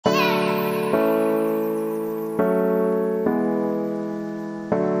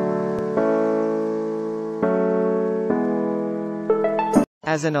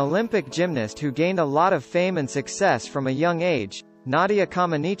As an Olympic gymnast who gained a lot of fame and success from a young age, Nadia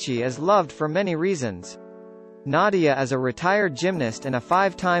Comaneci is loved for many reasons. Nadia is a retired gymnast and a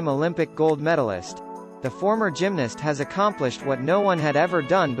 5-time Olympic gold medalist. The former gymnast has accomplished what no one had ever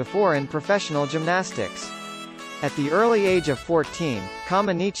done before in professional gymnastics. At the early age of 14,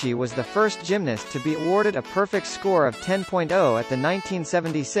 Comaneci was the first gymnast to be awarded a perfect score of 10.0 at the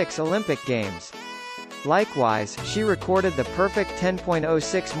 1976 Olympic Games. Likewise, she recorded the perfect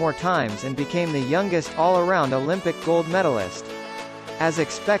 10.06 more times and became the youngest all-around Olympic gold medalist. As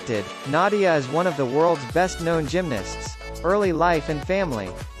expected, Nadia is one of the world's best-known gymnasts. Early life and family.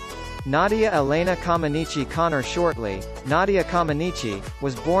 Nadia Elena Comaneci Connor shortly, Nadia Comaneci,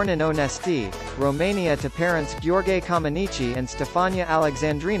 was born in Onesti, Romania to parents Gheorghe Comaneci and Stefania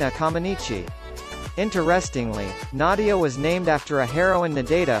Alexandrina Comaneci. Interestingly, Nadia was named after a heroine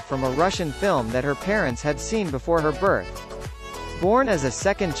Nadejda from a Russian film that her parents had seen before her birth. Born as a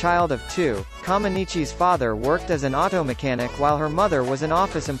second child of 2, Comaneci's father worked as an auto mechanic while her mother was an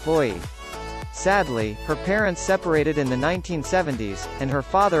office employee. Sadly, her parents separated in the 1970s, and her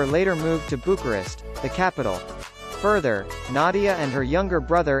father later moved to Bucharest, the capital. Further, Nadia and her younger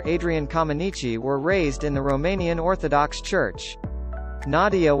brother Adrian Comaneci were raised in the Romanian Orthodox Church.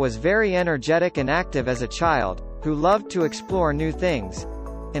 Nadia was very energetic and active as a child, who loved to explore new things.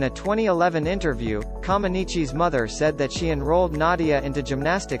 In a 2011 interview, Comaneci's mother said that she enrolled Nadia into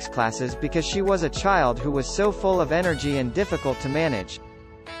gymnastics classes because she was a child who was so full of energy and difficult to manage.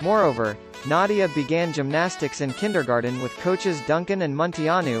 Moreover, Nadia began gymnastics in kindergarten with coaches Duncan and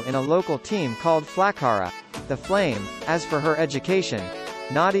Munteanu in a local team called Flaccara, the Flame. As for her education,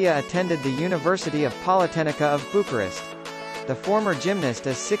 Nadia attended the University of Polytechnica of Bucharest. The former gymnast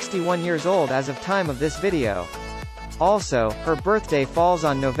is 61 years old as of time of this video. Also, her birthday falls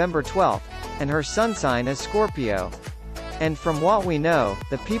on November 12, and her sun sign is Scorpio. And from what we know,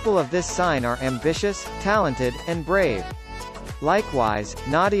 the people of this sign are ambitious, talented, and brave. Likewise,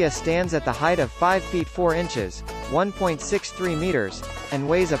 Nadia stands at the height of 5 feet 4 inches, 1.63 meters, and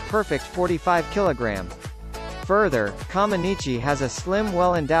weighs a perfect 45 kilograms. Further, Comaneci has a slim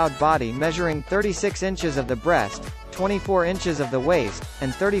well-endowed body measuring 36 inches of the breast, 24 inches of the waist,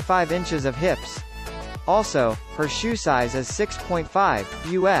 and 35 inches of hips. Also, her shoe size is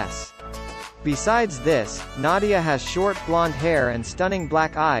 6.5 US. Besides this, Nadia has short blonde hair and stunning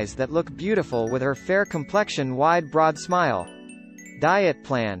black eyes that look beautiful with her fair complexion, wide broad smile. Diet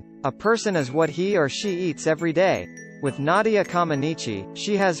plan. A person is what he or she eats every day. With Nadia Comaneci,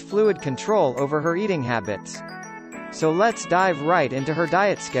 she has fluid control over her eating habits. So let's dive right into her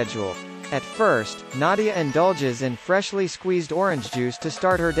diet schedule. At first, Nadia indulges in freshly squeezed orange juice to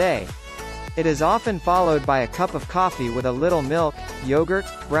start her day. It is often followed by a cup of coffee with a little milk, yogurt,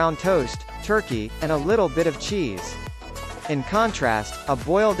 brown toast, turkey, and a little bit of cheese. In contrast, a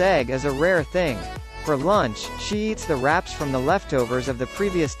boiled egg is a rare thing. For lunch, she eats the wraps from the leftovers of the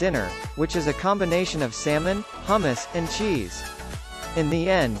previous dinner, which is a combination of salmon, hummus, and cheese. In the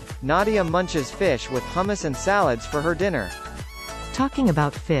end, Nadia munches fish with hummus and salads for her dinner. Talking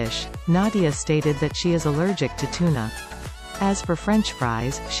about fish, Nadia stated that she is allergic to tuna. As for French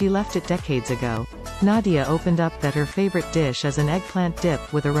fries, she left it decades ago. Nadia opened up that her favorite dish is an eggplant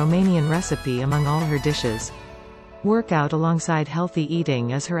dip with a Romanian recipe among all her dishes. Workout alongside healthy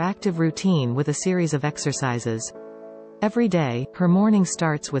eating is her active routine with a series of exercises. Every day, her morning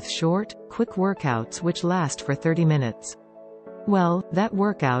starts with short, quick workouts which last for 30 minutes. Well, that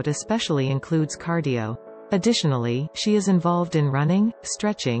workout especially includes cardio. Additionally, she is involved in running,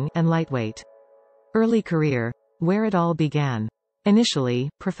 stretching, and lightweight. Early career. Where it all began. Initially,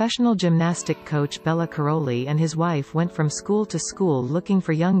 professional gymnastic coach Bella Caroli and his wife went from school to school looking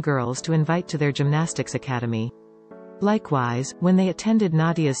for young girls to invite to their gymnastics academy. Likewise, when they attended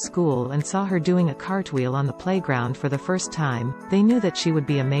Nadia's school and saw her doing a cartwheel on the playground for the first time, they knew that she would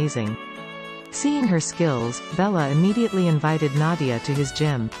be amazing. Seeing her skills, Bella immediately invited Nadia to his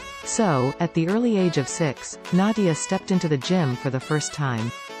gym. So, at the early age of 6, Nadia stepped into the gym for the first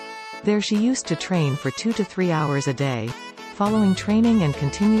time. There she used to train for 2 to 3 hours a day. Following training and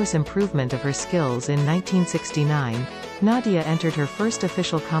continuous improvement of her skills in 1969, Nadia entered her first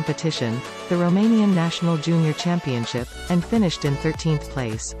official competition, the Romanian National Junior Championship, and finished in 13th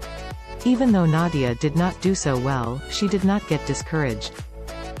place. Even though Nadia did not do so well, she did not get discouraged.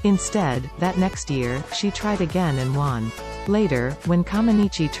 Instead, that next year, she tried again and won. Later, when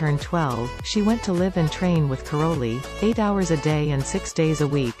Comaneci turned 12, she went to live and train with Caroli, 8 hours a day and 6 days a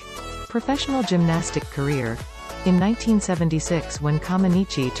week. Professional gymnastic career. In 1976, when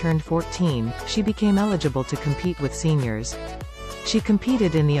Comaneci turned 14, she became eligible to compete with seniors. She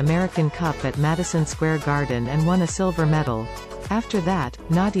competed in the American Cup at Madison Square Garden and won a silver medal. After that,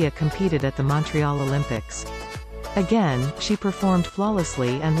 Nadia competed at the Montreal Olympics. Again, she performed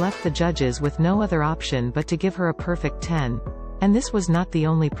flawlessly and left the judges with no other option but to give her a perfect 10. And this was not the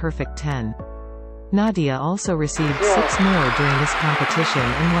only perfect 10. Nadia also received 6 more during this competition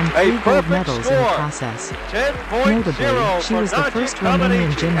and won 3 gold medals in the process. Notably, she was the first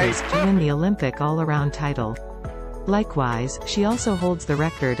Romanian gymnast to win the Olympic all-around title. Likewise, she also holds the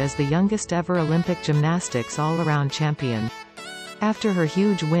record as the youngest ever Olympic gymnastics all-around champion. After her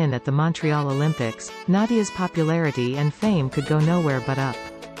huge win at the Montreal Olympics, Nadia's popularity and fame could go nowhere but up.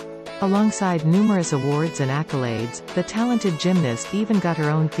 Alongside numerous awards and accolades, the talented gymnast even got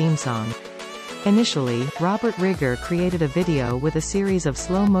her own theme song. Initially, Robert Rigger created a video with a series of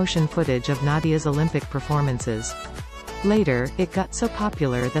slow-motion footage of Nadia's Olympic performances. Later, it got so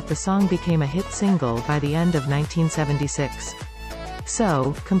popular that the song became a hit single by the end of 1976.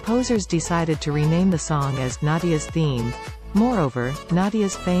 So, composers decided to rename the song as Nadia's Theme. Moreover,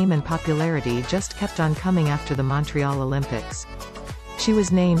 Nadia's fame and popularity just kept on coming after the Montreal Olympics. She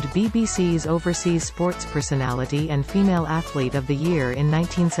was named BBC's Overseas Sports Personality and Female Athlete of the Year in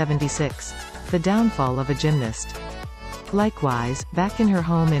 1976. The downfall of a gymnast. Likewise, back in her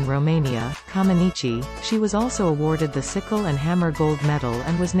home in Romania, Comaneci, she was also awarded the Sickle and Hammer Gold Medal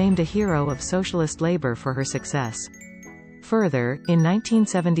and was named a hero of socialist labor for her success. Further, in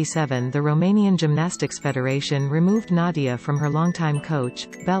 1977 the Romanian Gymnastics Federation removed Nadia from her longtime coach,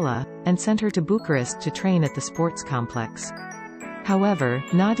 Bela, and sent her to Bucharest to train at the sports complex. However,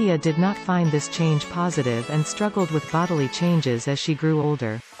 Nadia did not find this change positive and struggled with bodily changes as she grew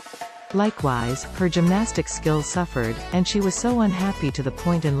older. Likewise, her gymnastics skills suffered, and she was so unhappy to the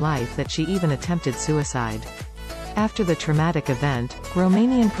point in life that she even attempted suicide. After the traumatic event,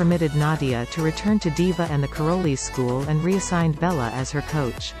 Romanian permitted Nadia to return to Diva and the Carolis school and reassigned Bela as her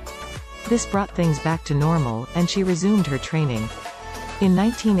coach. This brought things back to normal, and she resumed her training. In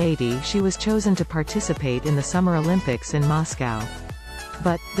 1980 she was chosen to participate in the Summer Olympics in Moscow.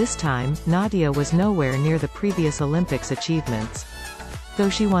 But, this time, Nadia was nowhere near the previous Olympics achievements. Though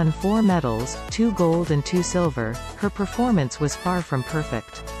she won 4 medals, 2 gold and 2 silver, her performance was far from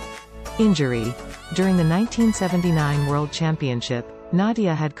perfect. Injury. During the 1979 World Championship,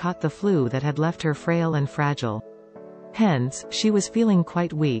 Nadia had caught the flu that had left her frail and fragile. Hence, she was feeling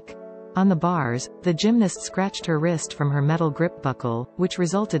quite weak. On the bars, the gymnast scratched her wrist from her metal grip buckle, which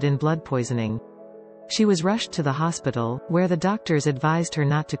resulted in blood poisoning. She was rushed to the hospital, where the doctors advised her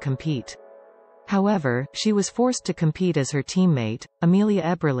not to compete. However, she was forced to compete as her teammate, Amelia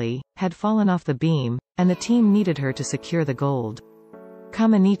Eberly, had fallen off the beam, and the team needed her to secure the gold.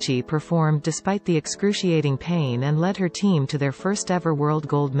 Comaneci performed despite the excruciating pain and led her team to their first ever world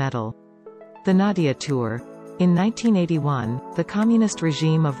gold medal. The Nadia Tour. In 1981, the communist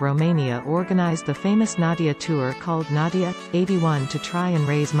regime of Romania organized the famous Nadia Tour called Nadia 81 to try and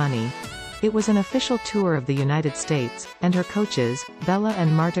raise money. It was an official tour of the United States, and her coaches, Bela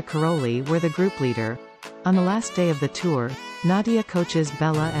and Marta Caroli, were the group leader. On the last day of the tour, Nadia coaches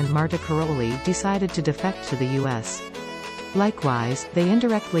Bela and Marta Caroli decided to defect to the U.S. Likewise, they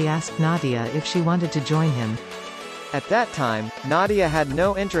indirectly asked Nadia if she wanted to join him. At that time, Nadia had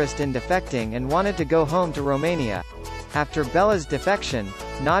no interest in defecting and wanted to go home to Romania. After Bela's defection,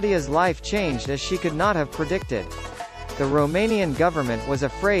 Nadia's life changed as she could not have predicted. The Romanian government was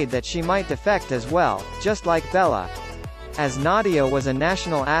afraid that she might defect as well, just like Bela. As Nadia was a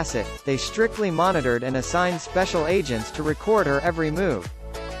national asset, they strictly monitored and assigned special agents to record her every move.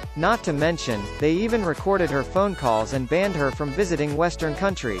 Not to mention, they even recorded her phone calls and banned her from visiting Western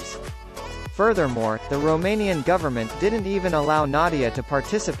countries. Furthermore, the Romanian government didn't even allow Nadia to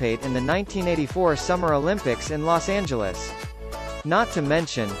participate in the 1984 Summer Olympics in Los Angeles. Not to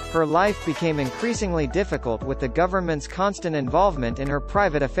mention, her life became increasingly difficult with the government's constant involvement in her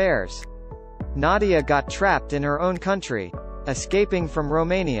private affairs. Nadia got trapped in her own country, escaping from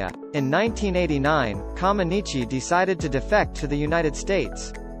Romania. In 1989, Comaneci decided to defect to the United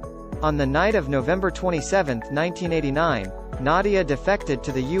States. On the night of November 27, 1989, Nadia defected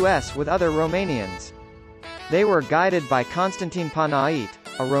to the U.S. with other Romanians. They were guided by Constantin Panait,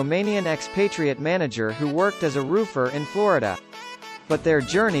 a Romanian expatriate manager who worked as a roofer in Florida. But their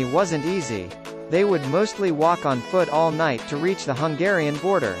journey wasn't easy. They would mostly walk on foot all night to reach the Hungarian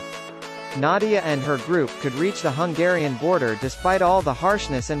border. Nadia and her group could reach the Hungarian border despite all the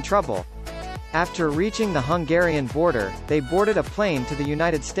harshness and trouble. After reaching the Hungarian border, they boarded a plane to the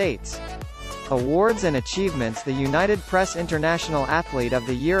United States. Awards and achievements: the United Press International Athlete of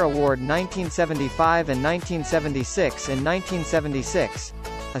the Year Award 1975 and 1976. In 1976,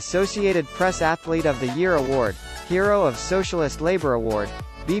 Associated Press Athlete of the Year Award, Hero of Socialist Labor Award,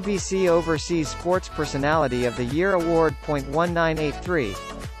 BBC Overseas Sports Personality of the Year Award .1983,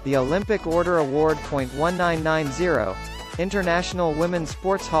 the Olympic Order Award .1990, International Women's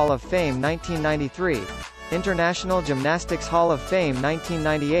Sports Hall of Fame 1993, International Gymnastics Hall of Fame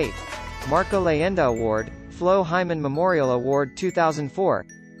 1998, Marca Leyenda Award, Flo Hyman Memorial Award 2004,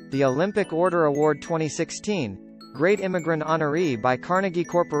 the Olympic Order Award 2016, Great Immigrant Honoree by Carnegie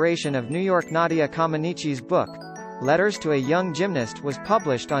Corporation of New York. Nadia Comaneci's book, Letters to a Young Gymnast, was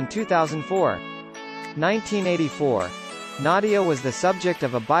published on 2004. 1984. Nadia was the subject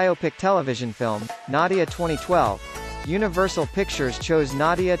of a biopic television film, Nadia 2012. Universal Pictures chose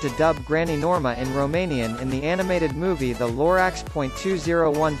Nadia to dub Granny Norma in Romanian in the animated movie The Lorax.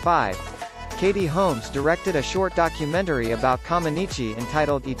 2015. Katie Holmes directed a short documentary about Comaneci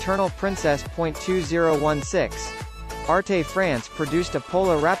entitled Eternal Princess. 2016. Arte France produced a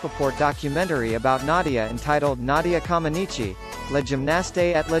Paula Rappaport documentary about Nadia entitled Nadia Comaneci, La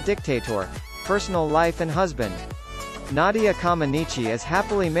Gymnaste et le Dictator, Personal Life and Husband. Nadia Comaneci is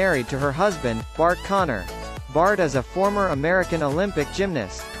happily married to her husband, Bart Conner. Bart is a former American Olympic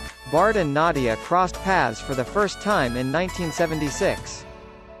gymnast. Bart and Nadia crossed paths for the first time in 1976.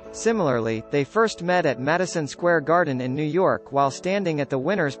 Similarly, they first met at Madison Square Garden in New York while standing at the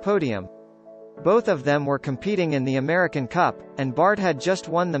winner's podium. Both of them were competing in the American Cup, and Bart had just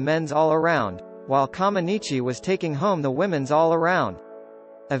won the men's all-around, while Comaneci was taking home the women's all-around.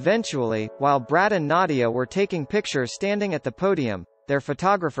 Eventually, while Bart and Nadia were taking pictures standing at the podium, their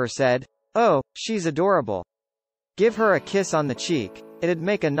photographer said, "Oh, she's adorable. Give her a kiss on the cheek, it'd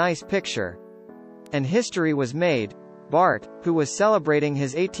make a nice picture." And history was made. Bart, who was celebrating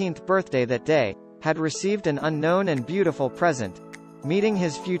his 18th birthday that day, had received an unknown and beautiful present: meeting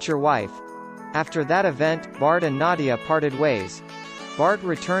his future wife. After that event, Bart and Nadia parted ways. Bart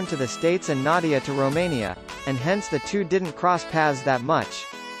returned to the States and Nadia to Romania, and hence the two didn't cross paths that much.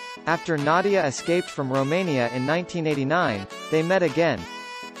 After Nadia escaped from Romania in 1989, they met again.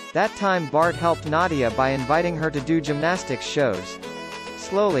 That time Bart helped Nadia by inviting her to do gymnastics shows.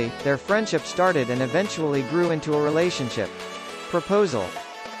 Slowly, their friendship started and eventually grew into a relationship. Proposal.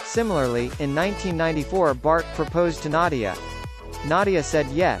 Similarly, in 1994 Bart proposed to Nadia. Nadia said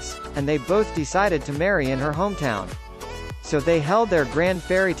yes, and they both decided to marry in her hometown. So they held their grand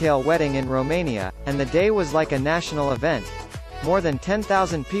fairytale wedding in Romania, and the day was like a national event. More than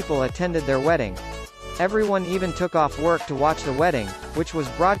 10,000 people attended their wedding. Everyone even took off work to watch the wedding, which was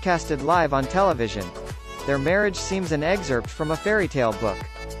broadcasted live on television. Their marriage seems an excerpt from a fairy tale book.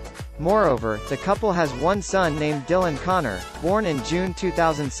 Moreover, the couple has one son named Dylan Connor, born in June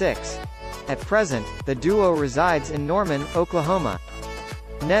 2006. At present, the duo resides in Norman, Oklahoma.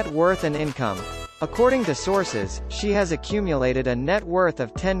 Net worth and income. According to sources, she has accumulated a net worth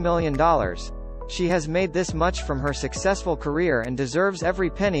of $10 million. She has made this much from her successful career and deserves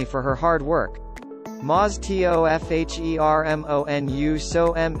every penny for her hard work. Moz tofhermonu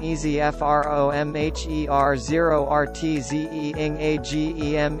so mezfromher 0 rtze ing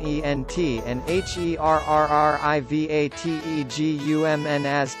agement and herrrivategumn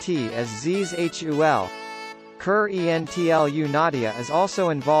as t as z's hul. Kerr entlu. Nadia is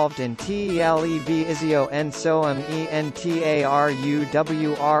also involved in TELEV Izio and Soam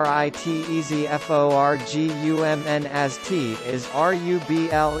ENTARUWRITEZFORGUMN as T is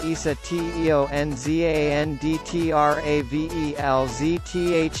RUBL ISA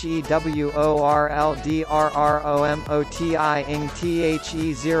TEONZANDTRAVELZTHEWORLDRROMOTI ing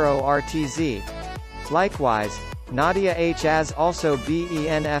THE0RTZ. Likewise, Nadia H. as also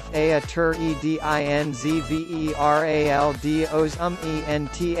BENFA a tur EDINZVERALD OSM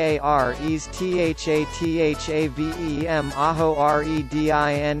ENTAR ES THATHAVEM AHO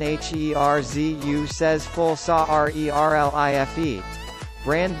REDINHERZU says full SA RERLIFE.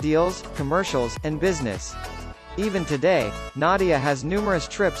 Brand deals, commercials, and business. Even today, Nadia has numerous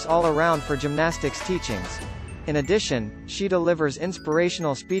trips all around for gymnastics teachings. In addition, she delivers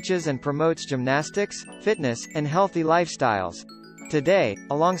inspirational speeches and promotes gymnastics, fitness, and healthy lifestyles. Today,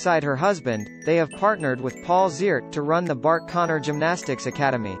 alongside her husband, they have partnered with Paul Ziert to run the Bart Conner Gymnastics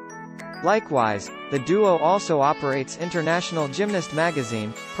Academy. Likewise, the duo also operates international gymnast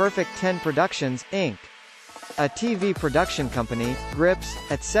magazine, Perfect 10 Productions, Inc., a TV production company, Grips,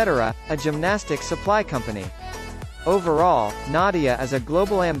 etc., a gymnastics supply company. Overall, Nadia is a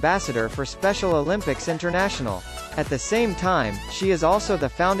global ambassador for Special Olympics International. At the same time, she is also the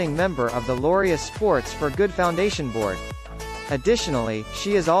founding member of the Laureus Sports for Good Foundation Board. Additionally,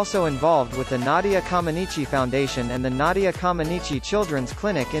 she is also involved with the Nadia Comaneci Foundation and the Nadia Comaneci Children's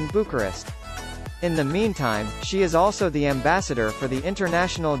Clinic in Bucharest. In the meantime, she is also the ambassador for the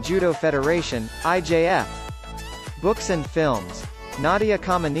International Judo Federation, IJF. Books and films. Nadia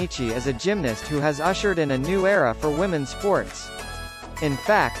Comaneci is a gymnast who has ushered in a new era for women's sports. In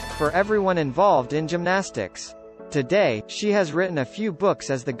fact, for everyone involved in gymnastics. Today, she has written a few books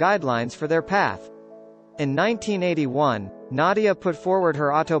as the guidelines for their path. In 1981, Nadia put forward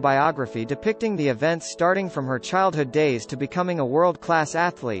her autobiography depicting the events starting from her childhood days to becoming a world-class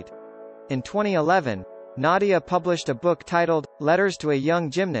athlete. In 2011, Nadia published a book titled, Letters to a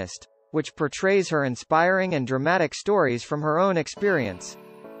Young Gymnast, which portrays her inspiring and dramatic stories from her own experience.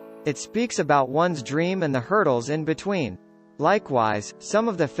 It speaks about one's dream and the hurdles in between. Likewise, some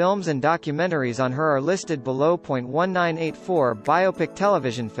of the films and documentaries on her are listed below. 1984 Biopic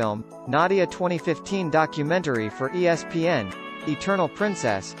television film, Nadia 2015 documentary for ESPN, Eternal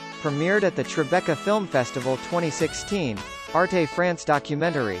Princess, premiered at the Tribeca Film Festival 2016, Arte France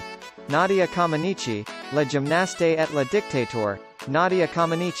documentary. Nadia Comaneci, La Gymnaste et le Dictateur, Nadia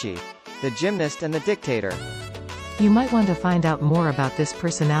Comaneci, The Gymnast and the Dictator. You might want to find out more about this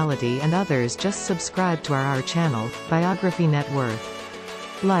personality and others. Just subscribe to our channel, Biography Net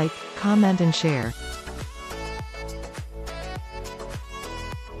Worth. Like, comment and share.